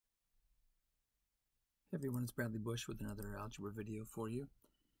Hey everyone, it's Bradley Bush with another algebra video for you.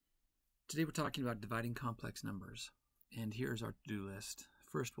 Today we're talking about dividing complex numbers, and here's our to-do list.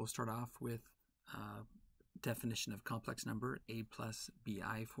 First, we'll start off with a definition of complex number, a plus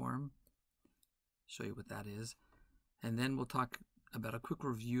bi form. Show you what that is. And then we'll talk about a quick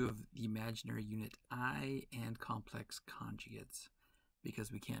review of the imaginary unit I and complex conjugates,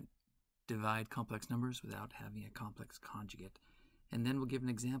 because we can't divide complex numbers without having a complex conjugate. And then we'll give an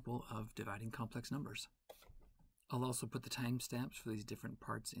example of dividing complex numbers. I'll also put the timestamps for these different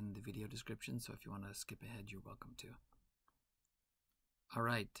parts in the video description, so if you want to skip ahead, you're welcome to. All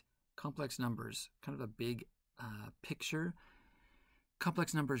right, complex numbers, kind of a big picture.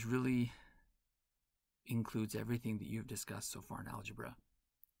 Complex numbers really includes everything that you've discussed so far in algebra.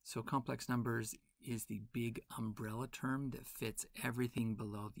 So complex numbers is the big umbrella term that fits everything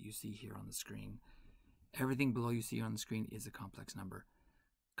below that you see here on the screen. Everything below you see on the screen is a complex number.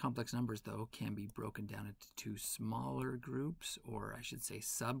 Complex numbers, though, can be broken down into two smaller groups, or I should say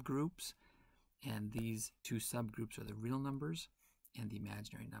subgroups. And these two subgroups are the real numbers and the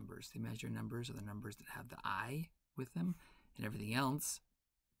imaginary numbers. The imaginary numbers are the numbers that have the I with them, and everything else,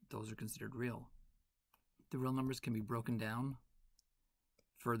 those are considered real. The real numbers can be broken down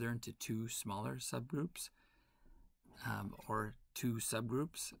further into two smaller subgroups, or two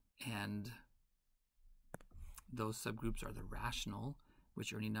subgroups, and those subgroups are the rational,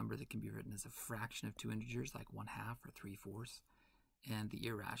 which are any number that can be written as a fraction of two integers, like 1/2 or 3/4, and the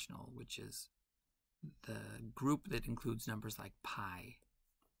irrational, which is the group that includes numbers like pi.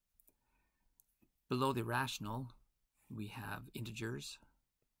 Below the rational, we have integers,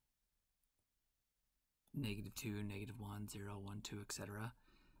 -2, -1, 0, 1, 2, etc.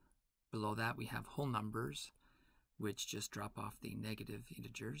 Below that, we have whole numbers, which just drop off the negative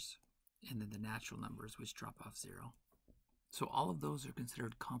integers, and then the natural numbers, which drop off 0. So all of those are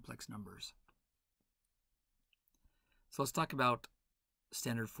considered complex numbers. So let's talk about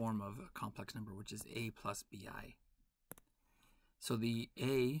standard form of a complex number, which is a plus bi. So the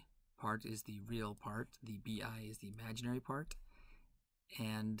a part is the real part, the bi is the imaginary part,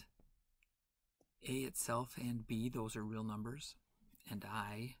 and a itself and b, those are real numbers, and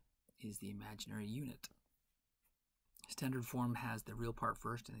I is the imaginary unit. Standard form has the real part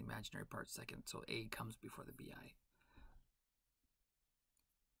first and the imaginary part second, so a comes before the bi.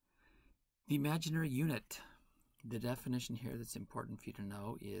 The imaginary unit, the definition here that's important for you to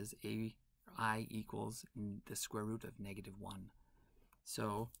know is I equals the square root of -1.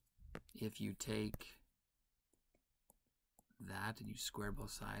 So if you take that and you square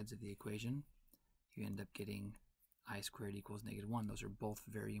both sides of the equation, you end up getting I squared equals -1. Those are both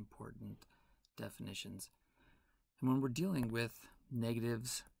very important definitions. And when we're dealing with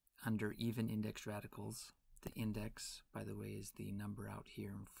negatives under even indexed radicals, the index, by the way, is the number out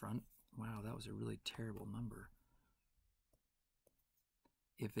here in front. Wow, that was a really terrible number.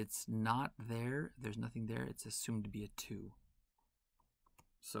 If it's not there, there's nothing there, it's assumed to be a 2.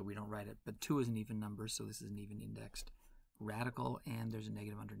 So we don't write it. But 2 is an even number, so this is an even indexed radical, and there's a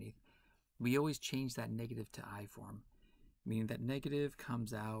negative underneath. We always change that negative to I form, meaning that negative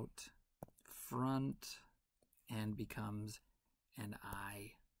comes out front and becomes an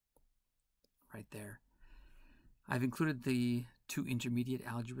I right there. I've included the two intermediate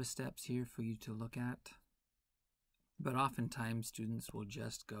algebra steps here for you to look at, but oftentimes students will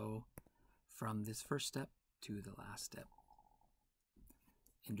just go from this first step to the last step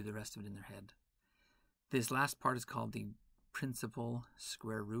and do the rest of it in their head. This last part is called the principal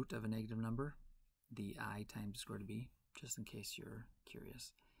square root of a negative number, the I times the square root of b, just in case you're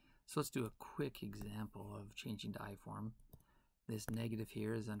curious. So let's do a quick example of changing to I form. This negative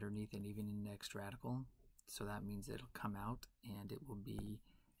here is underneath an even indexed radical, so that means it'll come out and it will be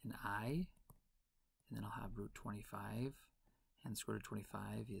an I, and then I'll have root 25, and square root of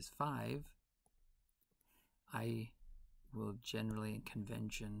 25 is 5. I will generally, in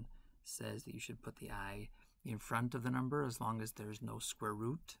convention, says that you should put the I in front of the number as long as there's no square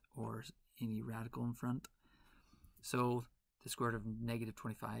root or any radical in front. So the square root of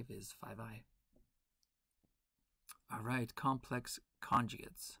 -25 is 5i. All right, complex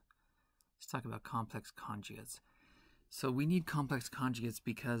conjugates. Let's talk about complex conjugates. So we need complex conjugates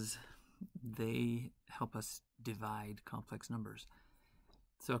because they help us divide complex numbers.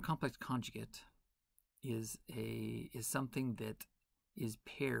 So a complex conjugate is something that is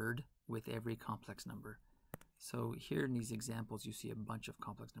paired with every complex number. So here in these examples, you see a bunch of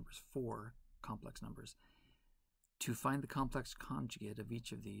complex numbers, 4 complex numbers. To find the complex conjugate of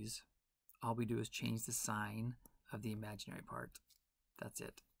each of these, all we do is change the sign of the imaginary part. That's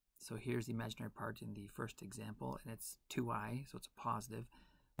it. So here's the imaginary part in the first example, and it's 2i, so it's a positive.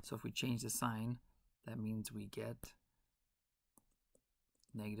 So if we change the sign, That means we get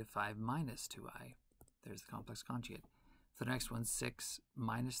negative 5 minus 2i. There's the complex conjugate. For the next one, 6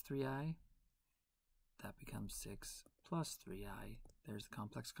 minus 3i. That becomes 6 plus 3i. There's the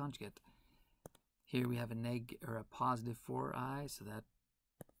complex conjugate. Here we have a positive 4i, so that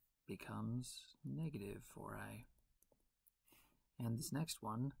becomes negative 4i. And this next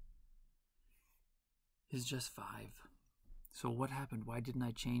one is just 5. So what happened? Why didn't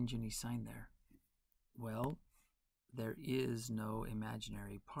I change any sign there? Well, there is no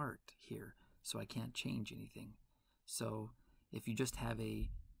imaginary part here, so I can't change anything. So if you just have a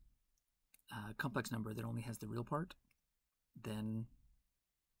complex number that only has the real part, then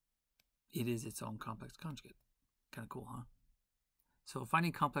it is its own complex conjugate. Kind of cool, huh? So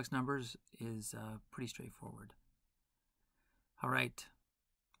finding complex numbers is pretty straightforward. All right,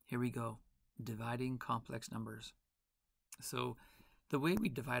 here we go. Dividing complex numbers. So the way we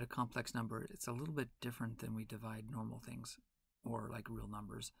divide a complex number, it's a little bit different than we divide normal things or like real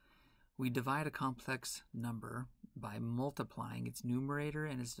numbers. We divide a complex number by multiplying its numerator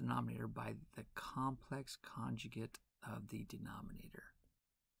and its denominator by the complex conjugate of the denominator.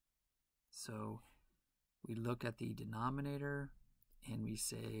 So we look at the denominator and we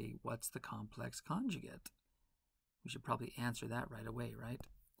say, what's the complex conjugate? We should probably answer that right away, right?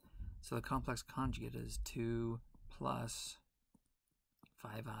 So the complex conjugate is 2 plus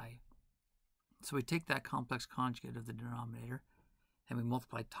 5i. So we take that complex conjugate of the denominator and we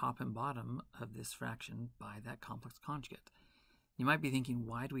multiply top and bottom of this fraction by that complex conjugate. You might be thinking,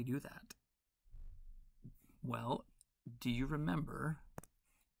 why do we do that? Well, do you remember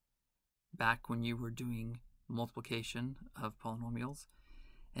back when you were doing multiplication of polynomials,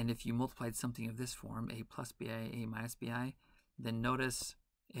 and if you multiplied something of this form, a plus bi, a minus bi, then notice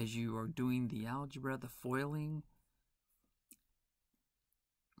as you are doing the algebra, the foiling,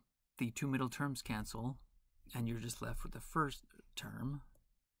 the two middle terms cancel, and you're just left with the first term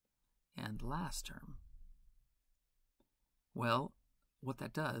and the last term. Well, what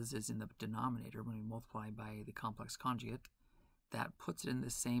that does is in the denominator, when we multiply by the complex conjugate, that puts it in the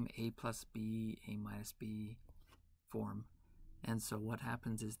same a plus b, a minus b form. And so what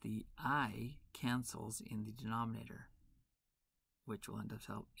happens is the I cancels in the denominator, which will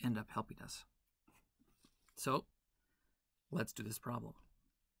end up helping us. So let's do this problem.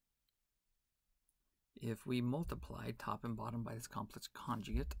 If we multiply top and bottom by this complex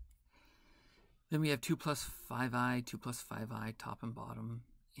conjugate, then we have 2 plus 5i, 2 plus 5i, top and bottom,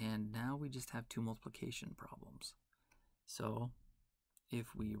 and now we just have two multiplication problems. So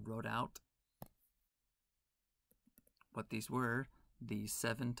if we wrote out what these were, the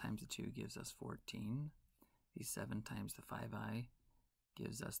 7 times the 2 gives us 14. The 7 times the 5i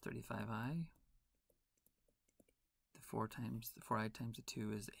gives us 35i. The 4i times the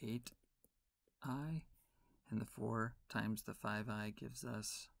 2 is 8i. And the 4 times the 5i gives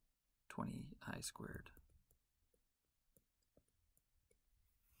us 20i squared.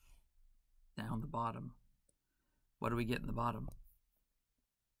 Now in the bottom, what do we get in the bottom?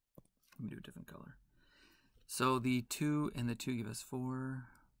 Let me do a different color. So the 2 and the 2 give us 4.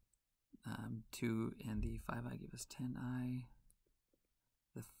 2 and the 5i give us 10i.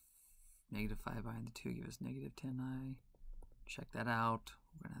 The negative 5i and the 2 give us negative 10i. Check that out.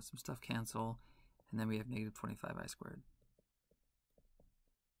 We're going to have some stuff cancel. And then we have negative 25i squared.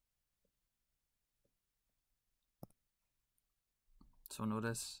 So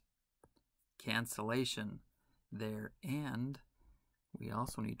notice cancellation there. And we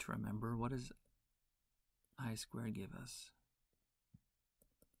also need to remember, what does I squared give us?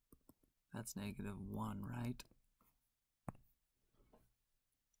 That's negative 1, right?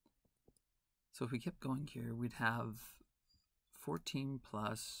 So if we kept going here, we'd have 14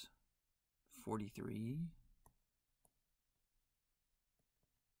 plus 43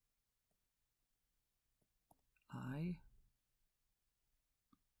 I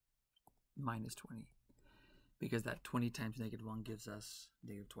minus 20, because that 20 times negative 1 gives us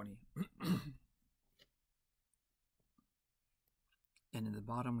negative 20. And in the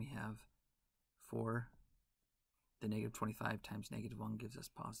bottom we have 4. The negative 25 times negative 1 gives us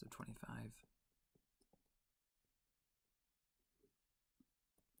positive 25.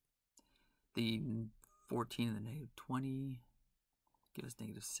 The 14 and the negative 20 give us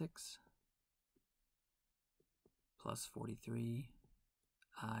negative 6 plus 43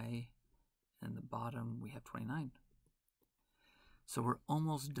 I, and the bottom we have 29. So we're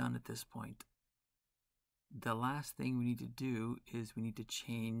almost done at this point. The last thing we need to do is we need to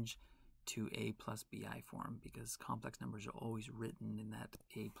change to a plus bi form, because complex numbers are always written in that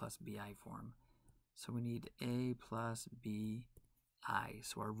a plus bi form. So we need a plus b I.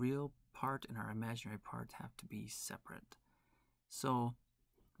 So our real part and our imaginary part have to be separate. So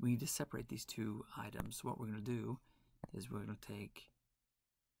we need to separate these two items. So what we're going to do is we're going to take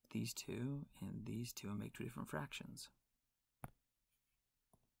these two and make two different fractions.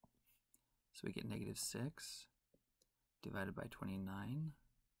 So we get -6 divided by 29,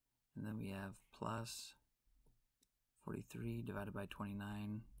 and then we have plus 43 divided by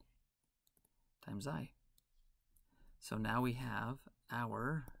 29 times I. So now we have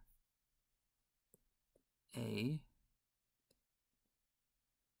our A,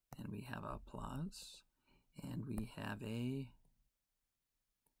 and we have a plus, and we have a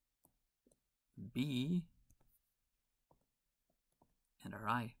B, and our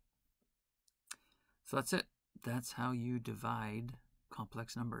I. So that's it. That's how you divide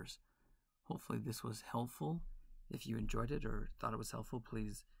complex numbers. Hopefully this was helpful. If you enjoyed it or thought it was helpful,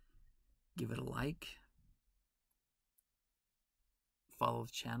 please give it a like, follow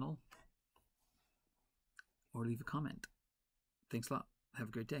the channel, or leave a comment. Thanks a lot. Have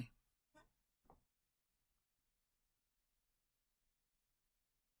a great day.